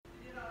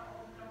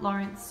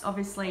Lawrence,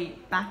 obviously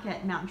back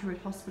at Mount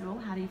Druitt Hospital,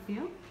 how do you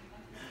feel?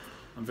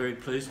 I'm very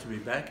pleased to be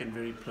back and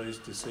very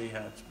pleased to see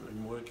how it's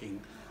been working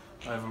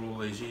over all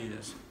these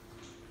years.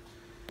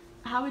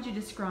 How would you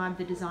describe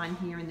the design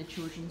here in the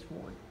children's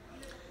ward?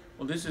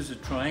 Well, this is a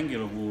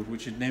triangular ward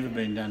which had never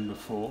been done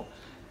before,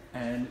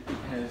 and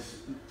it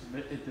has,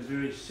 at the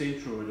very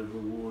centroid of the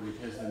ward, it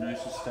has the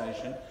nurses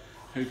station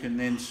who can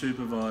then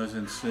supervise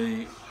and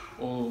see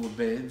all the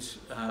beds,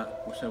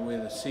 so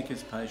where the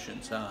sickest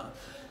patients are.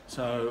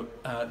 So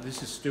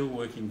this is still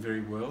working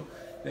very well.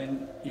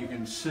 Then you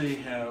can see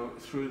how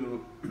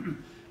through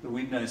the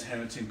windows how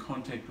it's in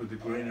contact with the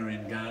greenery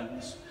and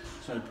gardens,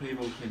 so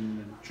people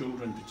can,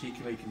 children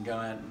particularly, can go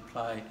out and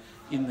play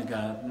in the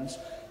gardens.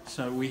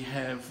 So we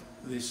have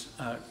this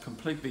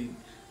completely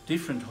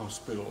different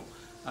hospital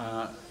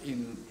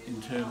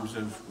in terms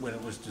of when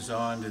it was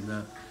designed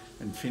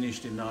and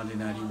finished in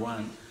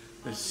 1981.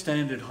 The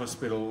standard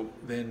hospital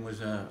then was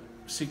a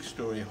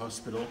 6-storey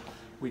hospital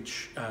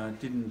which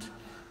didn't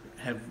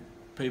have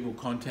people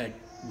contact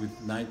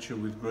with nature,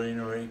 with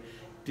greenery,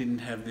 didn't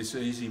have this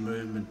easy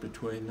movement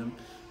between them.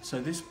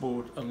 So this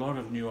brought a lot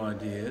of new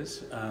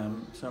ideas,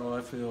 so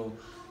I feel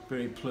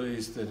very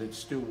pleased that it's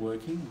still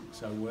working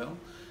so well.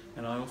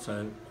 And I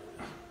also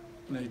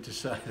need to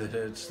say that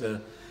it's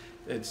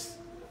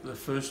the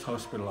first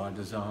hospital I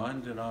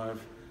designed, and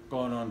I've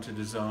gone on to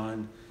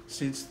design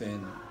since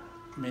then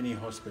many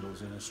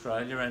hospitals in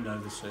Australia and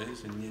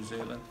overseas in New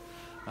Zealand,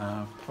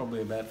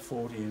 probably about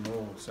 40 in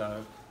all.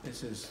 So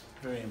this is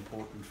very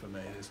important for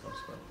me, this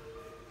hospital.